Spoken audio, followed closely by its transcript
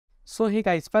So hey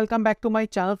guys, welcome back to my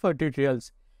channel for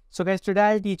tutorials. So guys, today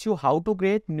I'll teach you how to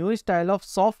create new style of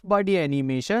soft body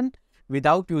animation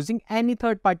without using any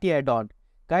third-party add-on.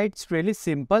 Guys, it's really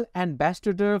simple and best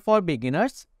tutorial for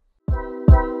beginners.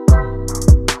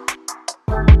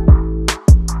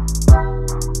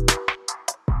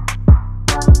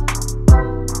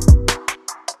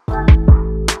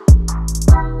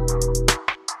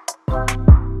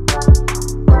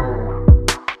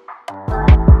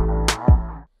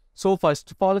 So first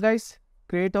of all guys,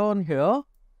 create on here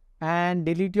and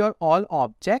delete your all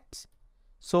objects.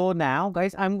 So now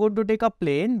guys, I'm going to take a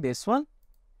plane, this one,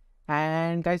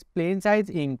 and guys, plane size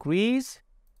increase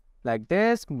like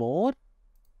this, more,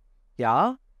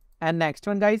 yeah. And next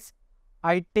one guys,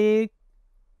 I take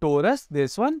torus,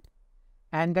 this one,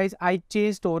 and guys, I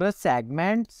change torus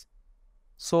segments.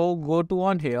 So go to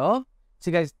on here. See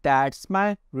guys, that's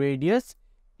my radius.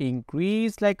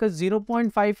 Increase like a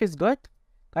 0.5 is good.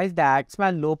 Guys, that's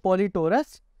my low poly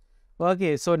torus.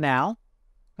 Okay, so now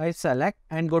I select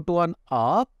and go to on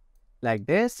up like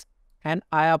this, and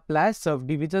I apply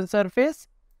subdivision surface.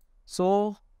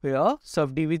 So here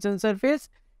subdivision surface,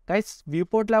 guys,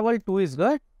 viewport level 2 is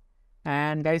good,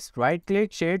 and guys, right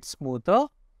click shade smoother.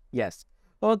 Yes.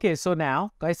 Okay, so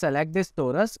now guys, select this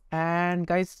torus and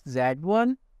guys,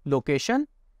 Z1 location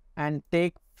and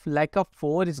take like a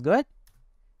 4 is good.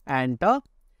 Enter.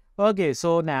 Okay,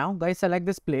 so now guys, select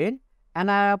this plane and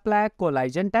I apply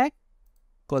collision tag.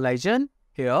 Collision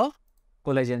here,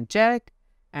 collision check,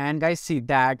 and guys, see,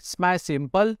 that's my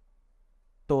simple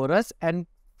torus. And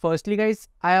firstly guys,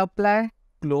 I apply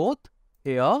cloth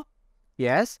here,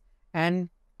 yes, and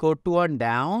go to on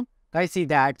down. Guys, see,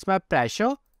 that's my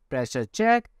pressure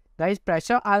check. Guys,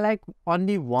 pressure I like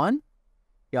only 1,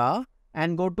 yeah,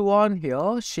 and go to on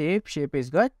here, shape is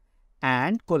good,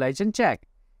 and collision check.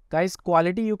 Guys,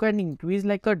 quality you can increase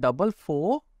like a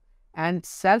 4 and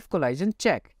self collision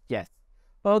check. Yes.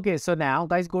 Okay, so now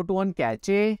guys, go to on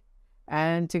cache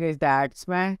and see guys, that's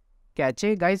my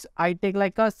cache. Guys, I take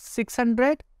like a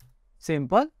 600,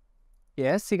 simple.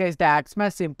 Yes, see guys, that's my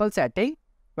simple setting,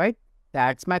 right?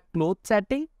 That's my cloth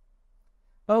setting.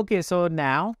 Okay, so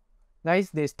now guys,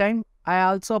 this time I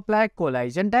also apply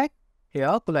collision tag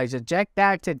here, collision check.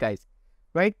 That's it guys,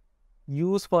 right?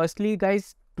 Use firstly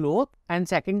guys cloth, and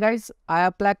second guys, I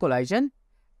apply collision.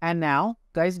 And now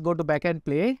guys, go to back and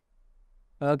play.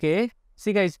 Okay,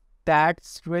 see guys,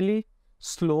 that's really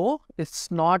slow. It's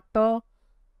not a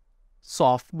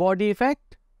soft body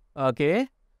effect. Okay,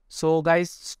 so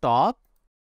guys, stop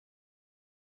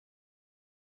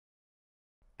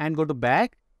and go to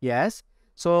back. Yes,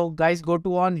 so guys, go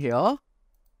to on here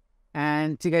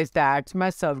and see guys, that's my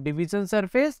subdivision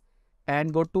surface,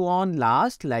 and go to on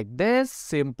last like this,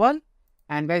 simple.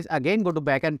 And guys, again go to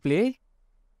back and play.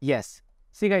 Yes,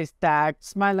 see guys,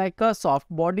 that's my like a soft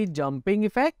body jumping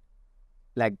effect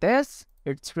like this.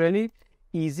 It's really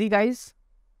easy guys,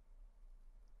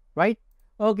 right?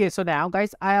 Okay, so now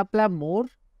guys, I apply more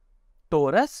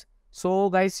torus. So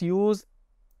guys, use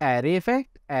array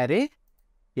effect, array,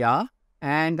 yeah,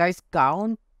 and guys,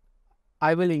 count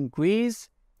I will increase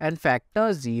and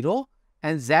factor 0,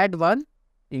 and Z1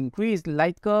 increase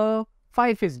like 5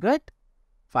 is good,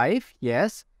 5,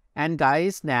 yes. And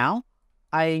guys, now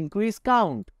I increase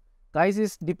count. Guys,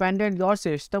 is dependent your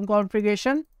system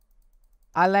configuration.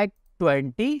 I like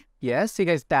 20. Yes, see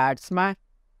guys, that's my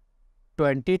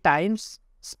 20 times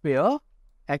sphere,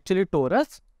 actually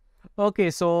torus. Okay,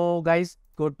 so guys,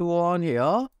 go to on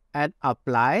here and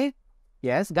apply.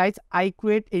 Yes, guys, I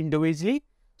create individually.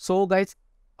 So guys,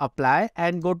 apply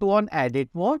and go to on edit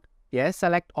mode. Yes,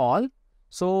 select all.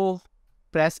 So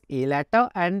press A letter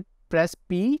and press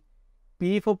P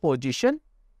for position.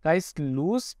 Guys,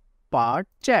 loose part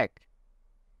check.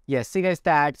 Yes, see guys,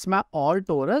 that's my all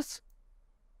torus,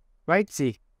 right?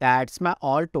 See, that's my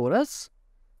all torus,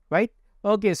 right?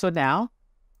 Okay, so now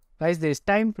guys, this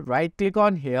time right click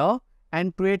on here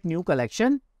and create new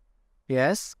collection.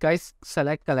 Yes guys,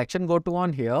 select collection, go to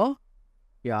on here,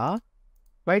 yeah,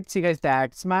 right? See guys,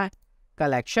 that's my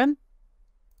collection,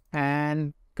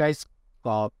 and guys,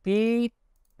 copy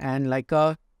and like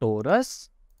a torus,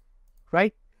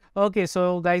 right? Okay,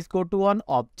 so guys, go to on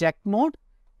object mode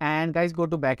and guys, go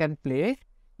to back and play.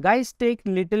 Guys, take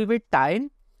little bit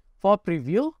time for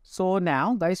preview. So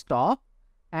now guys, stop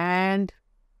and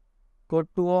go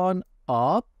to on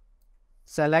up,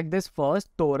 select this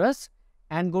first torus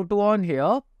and go to on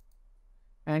here,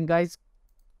 and guys,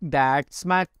 that's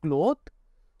my cloth.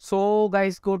 So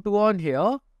guys, go to on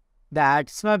here,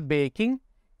 that's my baking.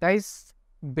 Guys,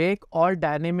 bake all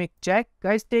dynamic check.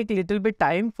 Guys, take little bit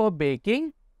time for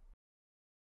baking.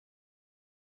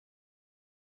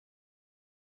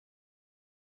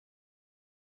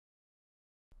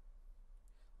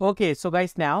 Okay, so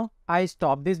guys, now I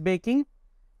stop this baking.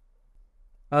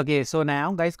 Okay, so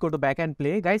now guys, go to back and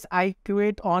play. Guys, I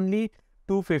create only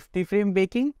 250 frame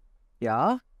baking.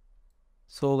 Yeah.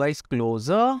 So guys,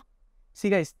 closer.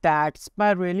 See guys, that's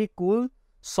my really cool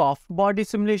soft body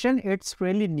simulation. It's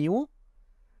really new.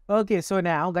 Okay, so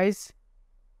now guys,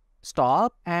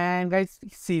 stop, and guys,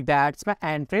 see, that's my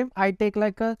end frame. I take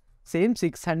like a same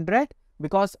 600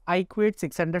 because I create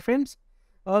 600 frames.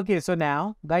 Okay, so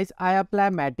now guys, I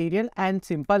apply material and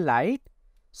simple light.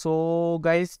 So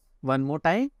guys, one more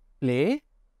time, play.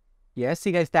 Yes,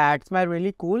 see guys, that's my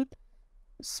really cool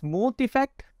smooth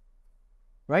effect,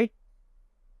 right?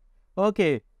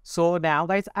 Okay, so now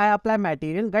guys, I apply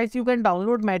material. Guys, you can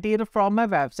download material from my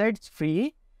website. It's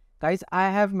free. Guys, I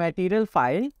have material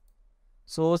file.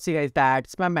 So see guys,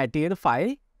 that's my material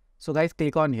file. So guys,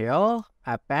 click on here,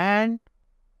 append.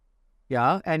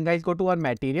 Yeah, and guys, go to one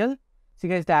material. See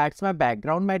guys, that's my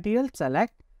background material.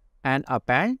 Select and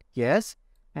append. Yes.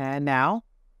 And now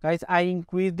guys, I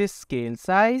increase this scale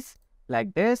size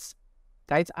like this.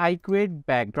 Guys, I create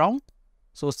background.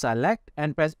 So select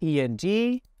and press E and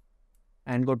G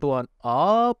and go to on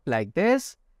up like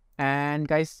this. And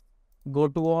guys, go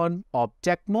to on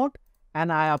object mode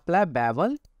and I apply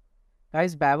bevel.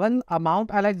 Guys, bevel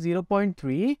amount I like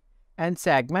 0.3 and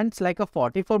segments like a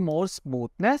 40 for more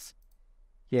smoothness.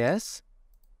 Yes.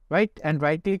 Right, and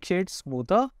right click shade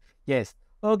smoother. Yes.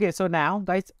 Okay, so now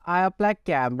guys, I apply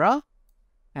camera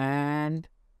and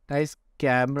guys,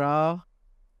 camera,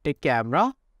 take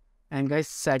camera and guys,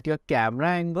 set your camera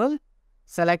angle.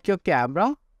 Select your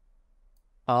camera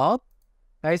up.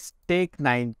 Guys, take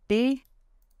 90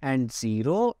 and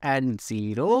 0 and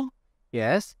 0.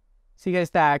 Yes. See guys,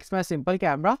 that's my simple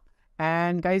camera.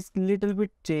 And guys, little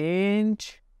bit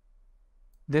change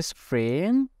this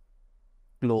frame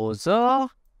closer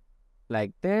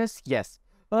like this. Yes.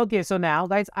 Okay, so now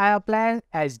guys, I apply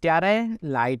HDRI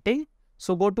lighting.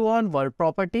 So go to on world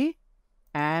property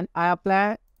and I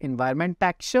apply environment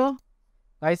texture.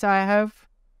 Guys, I have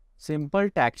simple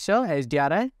texture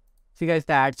HDRI. See guys,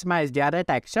 that's my HDRI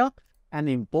texture and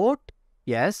import.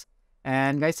 Yes.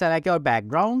 And guys, select your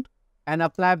background and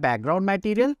apply background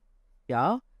material.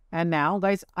 Yeah. And now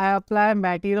guys, I apply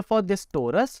material for this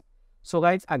torus. So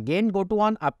guys, again go to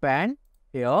one append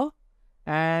here.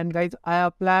 And guys, I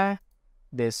apply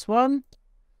this one.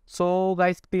 So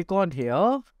guys, click on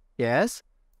here. Yes.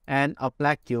 And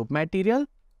apply cube material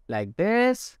like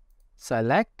this.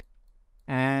 Select.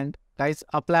 And guys,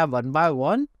 apply one by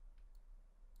one.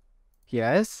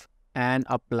 Yes. And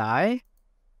apply.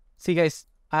 See guys,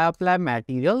 I apply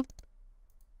material.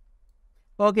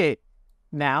 Okay.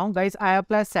 Now guys, I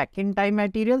apply second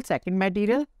material.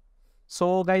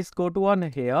 So guys, go to on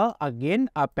here. Again,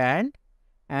 append.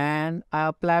 And I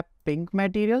apply pink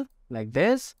material like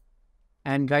this.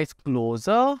 And guys,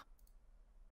 closer.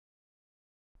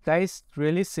 Guys,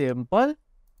 really simple.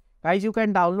 Guys, you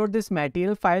can download this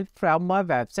material file from my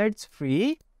website. It's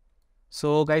free.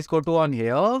 So guys, go to on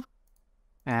here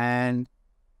and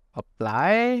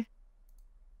apply.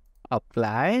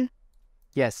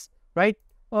 Yes, right.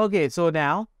 Okay, so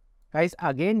now guys,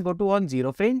 again go to on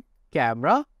 0 frame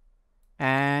camera.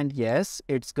 And yes,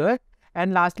 it's good.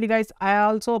 And lastly guys, I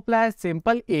also apply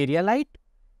simple area light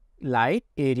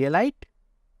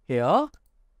here.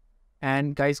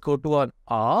 And guys, go to on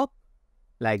up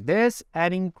like this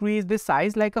and increase the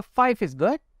size like a 5 is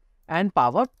good. And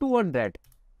power 200.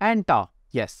 Enter.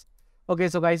 Yes. Okay,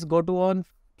 so guys, go to on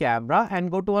camera and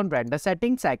go to on render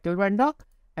settings, cycle render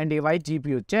and device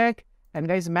GPU check. And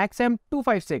guys, max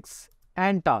M256.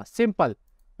 Enter. Simple.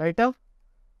 Right up.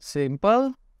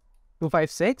 Simple.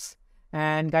 256.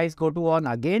 And guys, go to on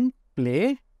again,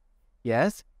 play.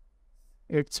 Yes,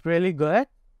 it's really good.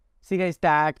 See guys,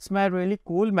 that's my really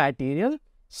cool material,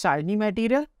 shiny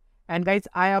material. And guys,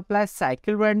 I apply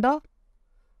cycle render.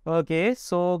 Okay,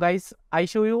 so guys, I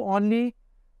show you only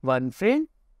one frame.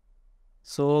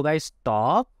 So guys,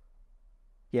 stop.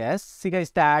 Yes, see guys,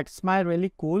 that's my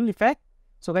really cool effect.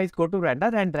 So guys, go to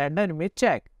render and render image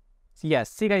check. Yes,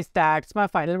 see guys, that's my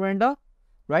final render,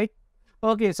 right?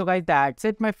 Okay, so guys, that's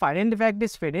it. My final effect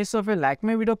is finished. So if you like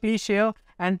my video, please share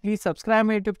and please subscribe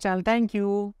my YouTube channel. Thank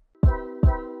you.